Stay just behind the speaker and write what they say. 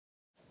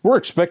We're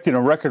expecting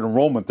a record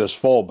enrollment this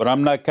fall, but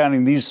I'm not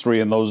counting these three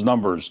in those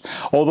numbers,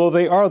 although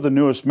they are the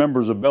newest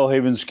members of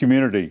Belhaven's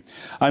community.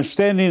 I'm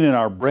standing in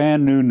our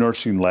brand new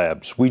nursing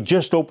labs. We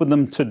just opened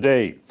them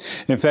today.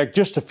 In fact,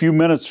 just a few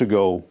minutes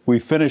ago, we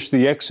finished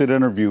the exit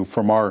interview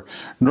from our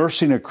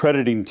nursing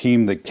accrediting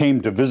team that came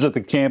to visit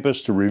the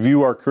campus, to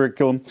review our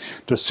curriculum,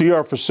 to see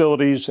our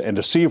facilities, and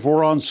to see if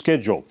we're on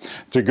schedule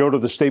to go to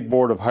the State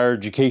Board of Higher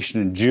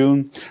Education in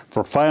June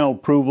for final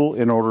approval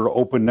in order to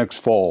open next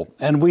fall.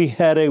 And we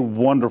had a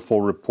wonderful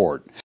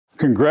report.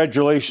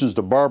 Congratulations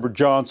to Barbara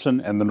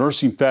Johnson and the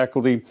nursing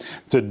faculty,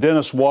 to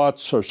Dennis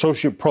Watts, our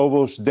Associate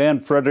Provost, Dan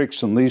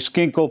Fredericks, and Lee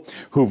Skinkle,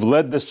 who've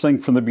led this thing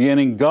from the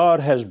beginning.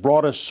 God has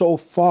brought us so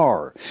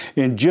far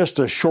in just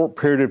a short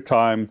period of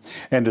time,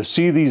 and to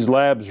see these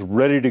labs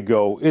ready to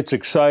go, it's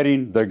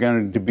exciting. They're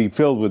going to be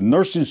filled with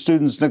nursing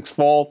students next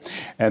fall,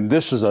 and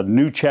this is a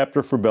new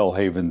chapter for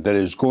Belhaven that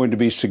is going to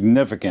be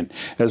significant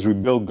as we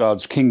build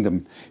God's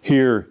kingdom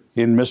here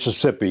in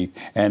Mississippi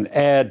and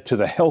add to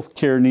the health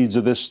care needs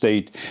of this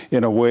state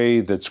in a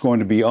way that's going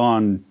to be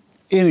beyond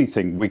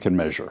anything we can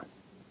measure.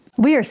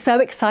 We are so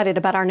excited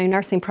about our new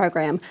nursing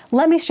program.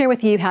 Let me share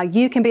with you how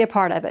you can be a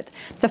part of it.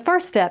 The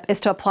first step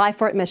is to apply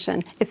for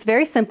admission. It's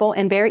very simple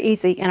and very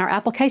easy, and our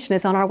application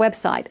is on our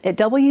website at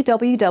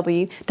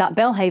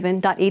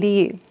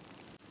www.belhaven.edu.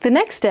 The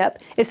next step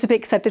is to be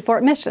accepted for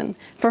admission.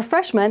 For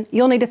freshmen,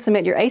 you'll need to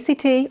submit your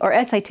ACT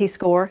or SAT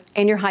score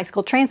and your high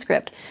school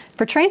transcript.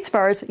 For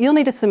transfers, you'll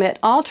need to submit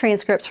all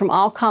transcripts from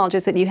all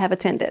colleges that you have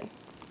attended.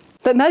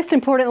 But most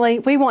importantly,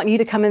 we want you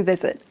to come and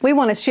visit. We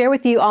want to share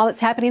with you all that's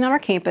happening on our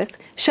campus,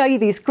 show you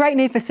these great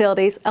new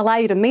facilities, allow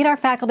you to meet our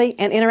faculty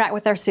and interact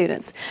with our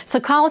students.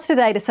 So call us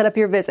today to set up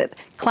your visit.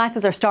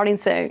 Classes are starting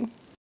soon.